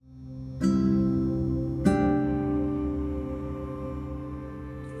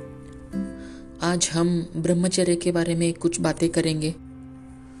आज हम ब्रह्मचर्य के बारे में कुछ बातें करेंगे।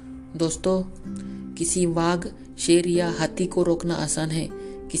 दोस्तों, किसी वाघ, शेर या हाथी को रोकना आसान है,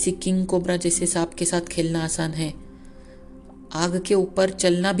 किसी किंग कोबरा जैसे सांप के साथ खेलना आसान है, आग के ऊपर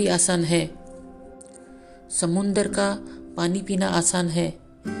चलना भी आसान है, समुंदर का पानी पीना आसान है,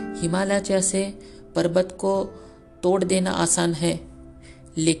 हिमालय जैसे पर्वत को तोड़ देना आसान है।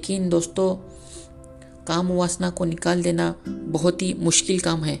 लेकिन दोस्तों, काम वासना को निकाल देना बहुत ही मुश्किल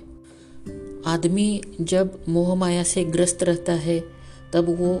काम है। आदमी जब मोह माया से ग्रस्त रहता है तब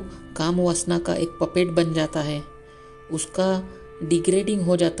वो काम वासना का एक पपेट बन जाता है, उसका डिग्रेडिंग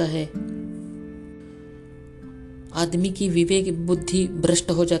हो जाता है। आदमी की विवेक बुद्धि भ्रष्ट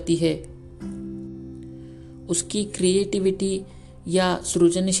हो जाती है, उसकी क्रिएटिविटी या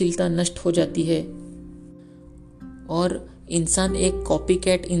सृजनशीलता नष्ट हो जाती है और इंसान एक कॉपी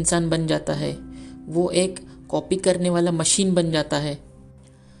कैट इंसान बन जाता है। वो एक कॉपी करने वाला मशीन बन जाता है।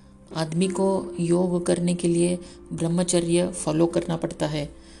 आदमी को योग करने के लिए ब्रह्मचर्य फॉलो करना पड़ता है।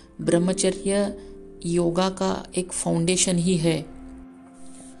 ब्रह्मचर्य योगा का एक फाउंडेशन ही है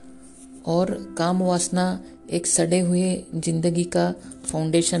और काम वासना एक सड़े हुए जिंदगी का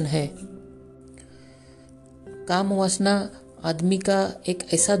फाउंडेशन है। काम वासना आदमी का एक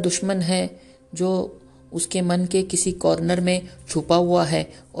ऐसा दुश्मन है जो उसके मन के किसी कॉर्नर में छुपा हुआ है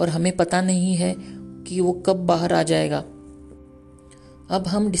और हमें पता नहीं है कि वो कब बाहर आ जाएगा। अब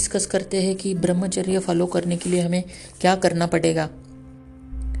हम डिस्कस करते हैं कि ब्रह्मचर्य फॉलो करने के लिए हमें क्या करना पड़ेगा।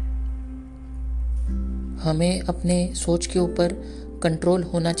 हमें अपने सोच के ऊपर कंट्रोल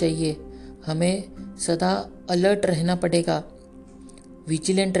होना चाहिए। हमें सदा अलर्ट रहना पड़ेगा,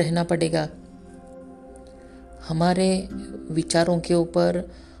 विजिलेंट रहना पड़ेगा। हमारे विचारों के ऊपर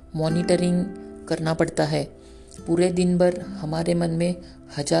मॉनिटरिंग करना पड़ता है। पूरे दिन भर हमारे मन में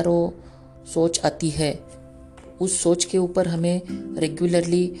हजारों सोच आती है, उस सोच के ऊपर हमें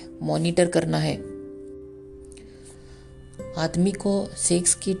रेगुलरली मॉनिटर करना है। आदमी को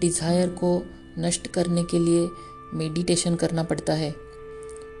सेक्स की डिजायर को नष्ट करने के लिए मेडिटेशन करना पड़ता है।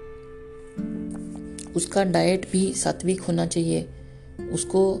 उसका डाइट भी सात्विक होना चाहिए।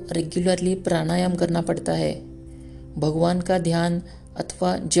 उसको रेगुलरली प्राणायाम करना पड़ता है, भगवान का ध्यान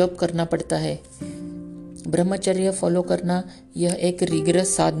अथवा जप करना पड़ता है। ब्रह्मचर्य फॉलो करना यह एक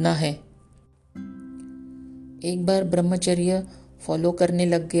रिगरस साधना है। एक बार ब्रह्मचर्य फॉलो करने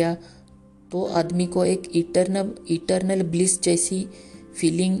लग गया तो आदमी को एक इटर्नल ब्लिस जैसी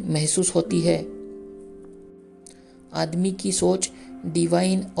फीलिंग महसूस होती है। आदमी की सोच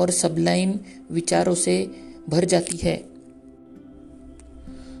डिवाइन और सबलाइम विचारों से भर जाती है।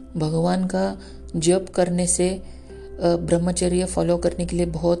 भगवान का जप करने से ब्रह्मचर्य फॉलो करने के लिए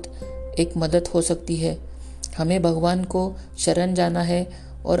बहुत एक मदद हो सकती है। हमें भगवान को शरण जाना है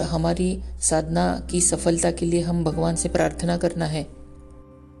और हमारी साधना की सफलता के लिए हम भगवान से प्रार्थना करना है।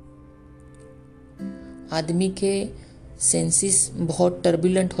 आदमी के सेंसेस बहुत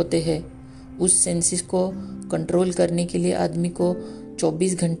टर्बुलेंट होते हैं। उस सेंसेस को कंट्रोल करने के लिए आदमी को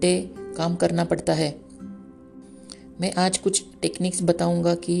 24 घंटे काम करना पड़ता है। मैं आज कुछ टेक्निक्स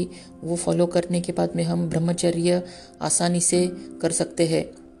बताऊंगा कि वो फॉलो करने के बाद में हम ब्रह्मचर्य आसानी से कर सकते हैं।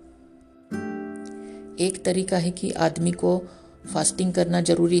 एक तरीका है कि आदमी को फास्टिंग करना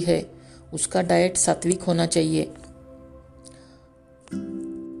जरूरी है। उसका डाइट सात्विक होना चाहिए।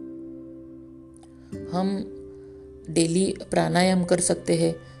 हम डेली प्राणायाम कर सकते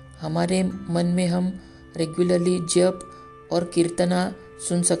हैं। हमारे मन में हम रेगुलरली जप और कीर्तना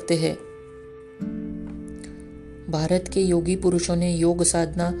सुन सकते हैं। भारत के योगी पुरुषों ने योग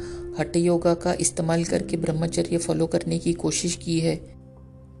साधना हठ योगा का इस्तेमाल करके ब्रह्मचर्य फॉलो करने की कोशिश की है।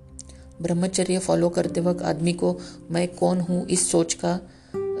 ब्रह्मचर्य फॉलो करते वक्त आदमी को मैं कौन हूँ इस सोच का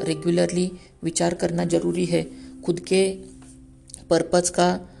रेगुलरली विचार करना जरूरी है। खुद के पर्पस का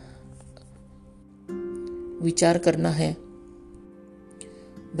विचार करना है।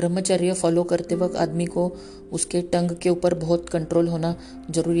 ब्रह्मचर्य फॉलो करते वक्त आदमी को उसके टंग के ऊपर बहुत कंट्रोल होना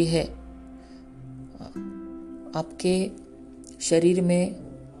जरूरी है। आपके शरीर में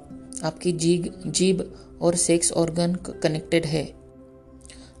आपकी जीभ और सेक्स ऑर्गन कनेक्टेड है।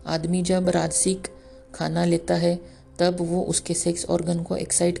 आदमी जब राजसिक खाना लेता है तब वो उसके सेक्स ऑर्गन को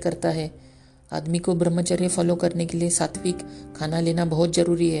एक्साइट करता है। आदमी को ब्रह्मचर्य फॉलो करने के लिए सात्विक खाना लेना बहुत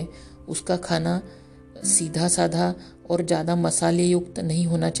ज़रूरी है। उसका खाना सीधा साधा और ज़्यादा मसाले युक्त नहीं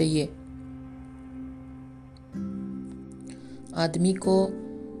होना चाहिए। आदमी को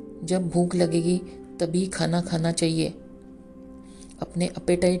जब भूख लगेगी तभी खाना खाना चाहिए। अपने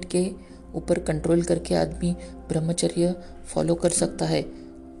एपेटाइट के ऊपर कंट्रोल करके आदमी ब्रह्मचर्य फॉलो कर सकता है।